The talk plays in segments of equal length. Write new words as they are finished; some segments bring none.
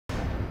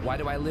Why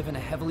do I live in a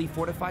heavily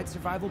fortified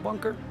survival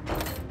bunker?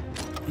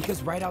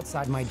 Because right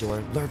outside my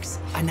door lurks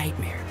a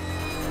nightmare.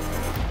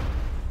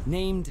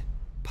 Named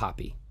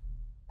Poppy.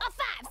 A 5,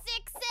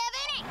 6,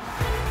 7,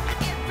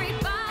 8.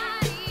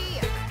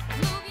 Everybody,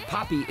 move your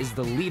Poppy is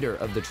the leader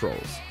of the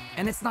trolls.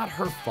 And it's not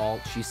her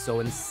fault she's so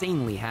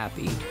insanely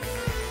happy.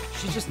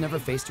 She just never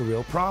faced a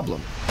real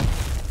problem.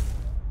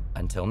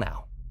 Until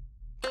now.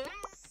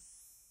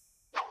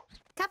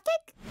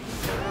 Cupcake?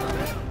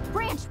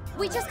 Branch,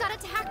 we just got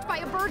attacked by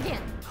a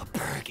Bergen. A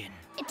Bergen.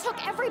 It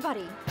took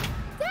everybody.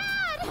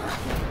 Dad!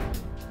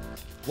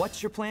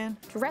 What's your plan?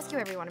 To rescue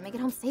everyone and make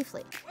it home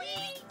safely.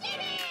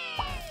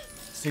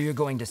 So you're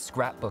going to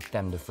scrapbook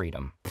them to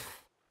freedom.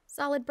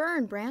 Solid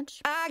burn,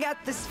 Branch. I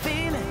got this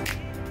feeling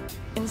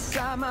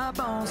inside my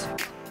bones.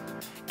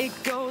 It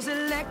goes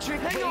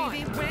electric, baby,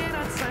 when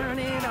I turn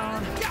it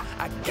on.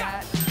 I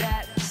got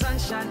that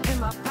sunshine in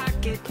my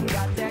pocket,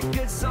 got that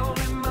good soul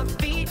in my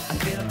feet. I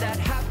feel that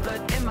hot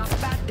blood in my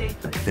body.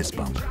 Fist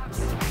bump.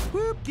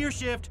 Whoop, gear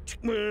shift.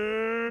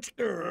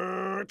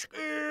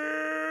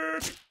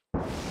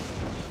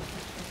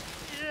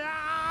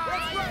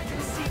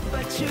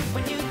 But you,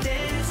 when you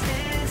dance,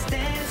 dance,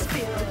 dance,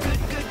 feel the good,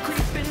 good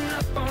creeping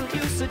up on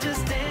you. So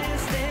just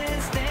dance,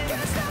 dance, dance.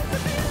 Can't stop the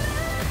feeling.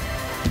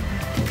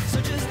 So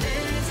just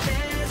dance,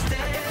 dance,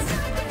 dance. Can't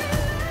stop the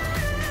feeling.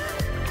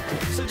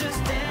 So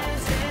just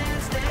dance,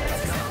 dance, dance.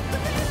 Can't stop the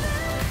feeling.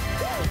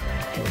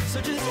 So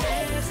just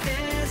dance,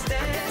 dance,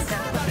 dance.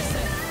 Everybody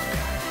say.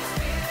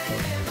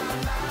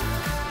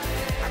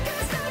 I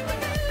can't stop the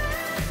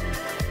feeling.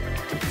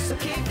 So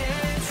keep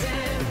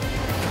dancing.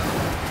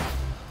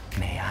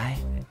 May I?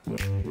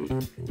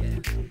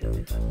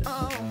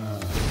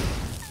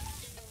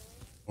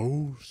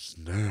 Oh,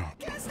 snap.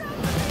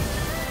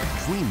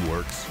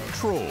 DreamWorks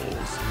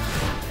Trolls.